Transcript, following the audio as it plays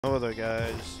Hello there,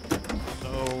 guys.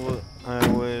 So I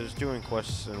was doing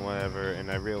quests and whatever,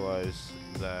 and I realized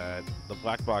that the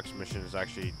Blackbox mission is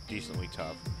actually decently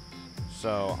tough.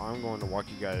 So I'm going to walk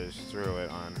you guys through it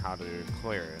on how to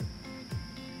clear it.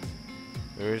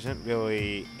 There isn't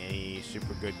really any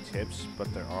super good tips,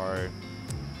 but there are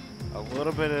a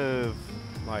little bit of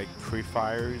like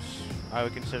pre-fires, I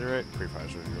would consider it.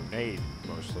 Pre-fires are a grenade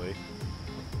mostly,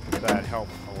 that help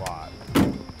a lot.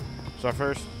 So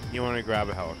first, you want to grab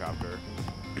a helicopter.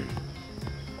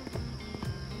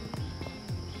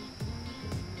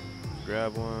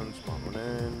 Grab one, spawn one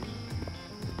in.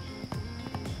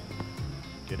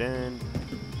 Get in.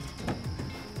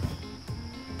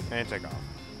 And take off.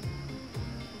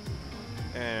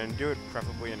 And do it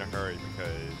preferably in a hurry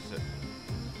because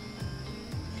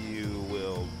you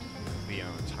will be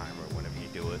on a timer whenever you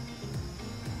do it.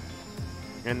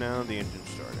 And now the engine's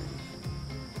starting.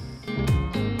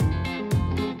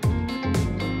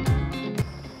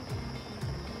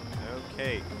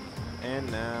 Okay,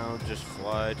 and now just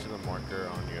fly to the marker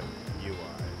on your UI.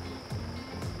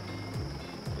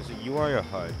 Is it UI or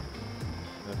HUD?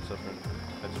 That's up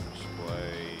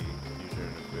display, user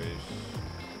interface.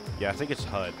 Yeah, I think it's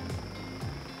HUD.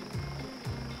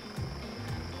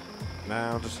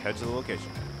 Now just head to the location.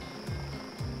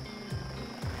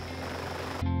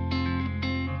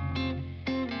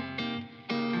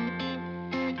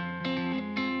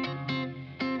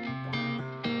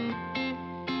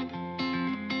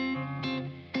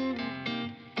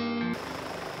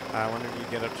 Whenever you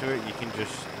get up to it, you can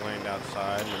just land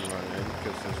outside and run in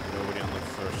because there's nobody on the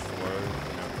first floor,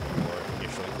 you know, before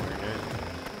initially clearing it.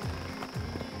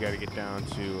 You gotta get down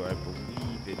to, I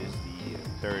believe it is the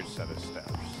third set of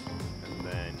steps. And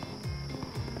then,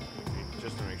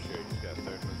 just to make sure you just got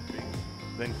third first peak.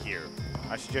 Then here.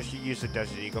 I suggest you use the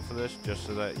Desert Eagle for this, just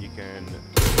so that you can,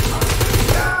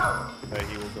 that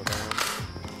he will go down.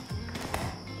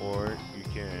 Or you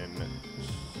can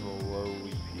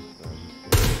slowly peek them.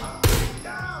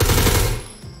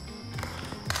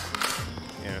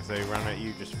 And if they run at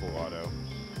you, just full auto.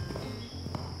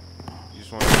 You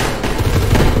just want to,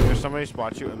 if somebody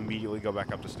spots you, immediately go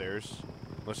back up the stairs.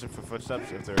 Listen for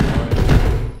footsteps if they're quiet.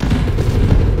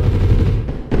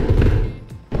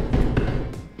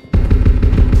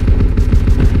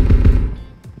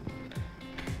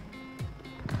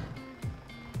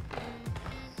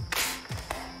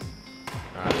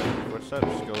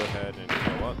 Footsteps, go ahead and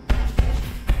go up.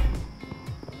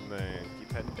 And then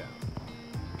keep heading down.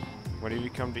 Whenever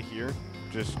you come to here,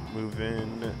 just move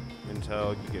in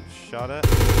until you get shot at.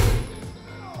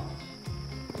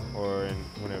 Or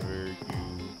whenever you...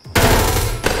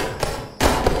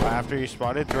 After you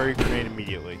spot it, throw your grenade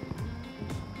immediately.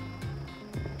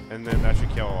 And then that should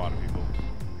kill a lot of people.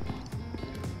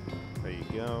 There you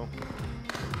go.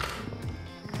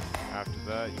 After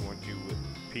that, you want to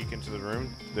peek into the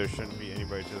room. There shouldn't be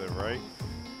anybody to the right.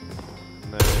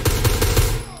 And then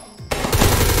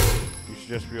you should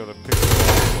just be able to pick the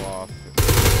wall off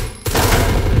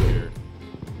here.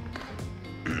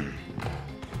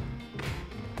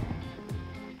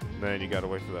 Then you gotta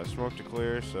wait for that smoke to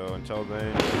clear, so until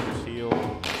then, you just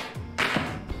heal.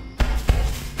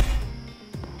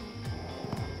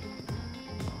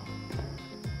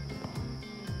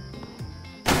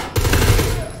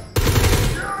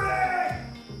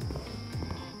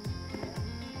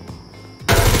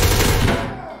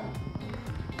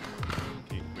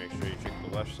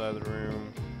 Left side of the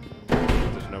room.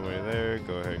 If there's nobody there,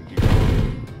 go ahead and keep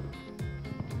going.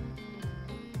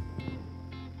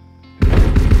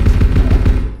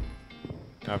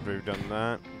 After you've done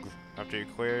that, after you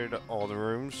cleared all the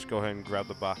rooms, go ahead and grab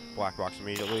the black box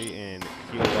immediately and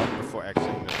heal up before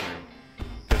exiting this room.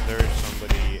 Because there is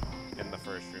somebody in the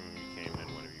first room you came in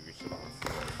whenever you reached the bottom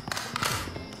floor.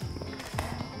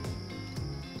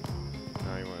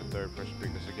 Now you want a third person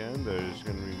pick this again. There's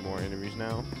going to be more enemies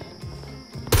now.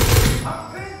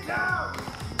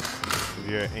 If you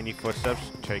hear any footsteps,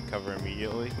 take cover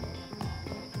immediately.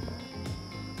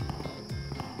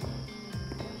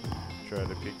 Try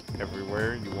to peek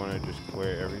everywhere. You want to just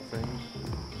clear everything,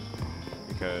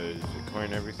 because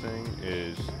clearing everything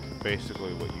is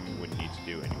basically what you would need to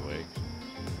do anyway.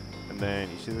 And then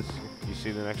you see this? You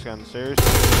see the next guy on the stairs?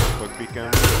 Quick peek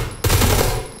him.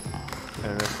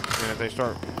 And if they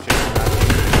start chasing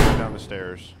down the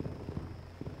stairs.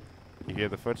 You hear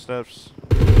the footsteps,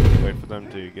 wait for them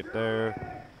to get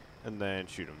there, and then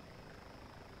shoot them.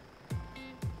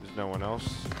 There's no one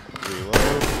else.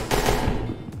 Reload.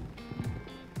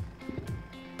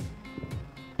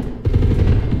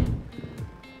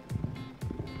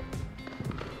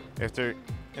 If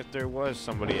there was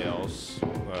somebody else,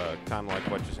 kind of like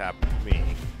what just happened to me,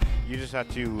 you just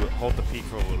have to hold the peak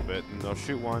for a little bit, and they'll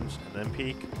shoot once and then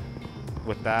peek.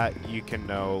 With that, you can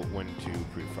know when to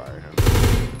pre-fire him.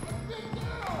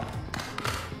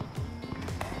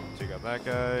 Take out that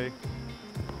guy.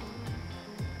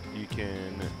 You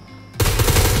can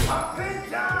take out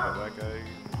that guy.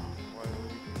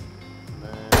 And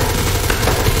then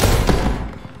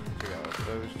take out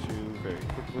those two very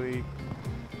quickly.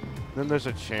 Then there's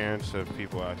a chance of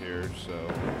people out here, so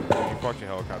if you park your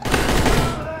helicopter,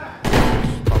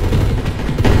 it's probably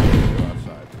go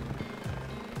outside.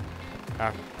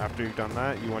 After you've done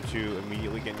that, you want to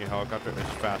immediately get in your helicopter as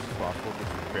fast as possible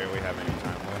because you barely have any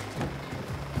time left.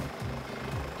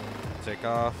 Take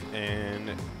off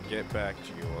and get back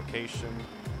to your location.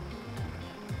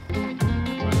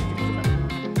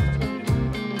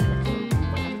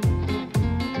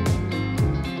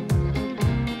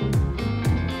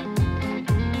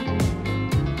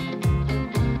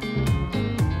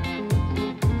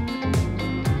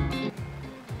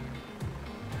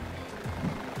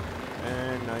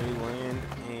 And now you land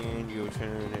and you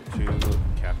turn it to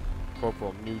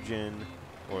Corporal Nugent,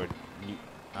 or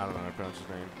I don't know how to pronounce his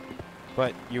name.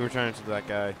 But you return it to that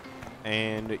guy,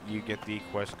 and you get the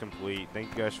quest complete.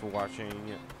 Thank you guys for watching.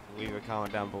 Leave a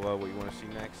comment down below what you want to see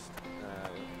next.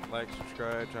 Like,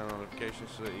 subscribe, turn on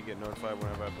notifications so that you get notified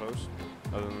whenever I post.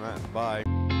 Other than that,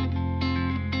 bye.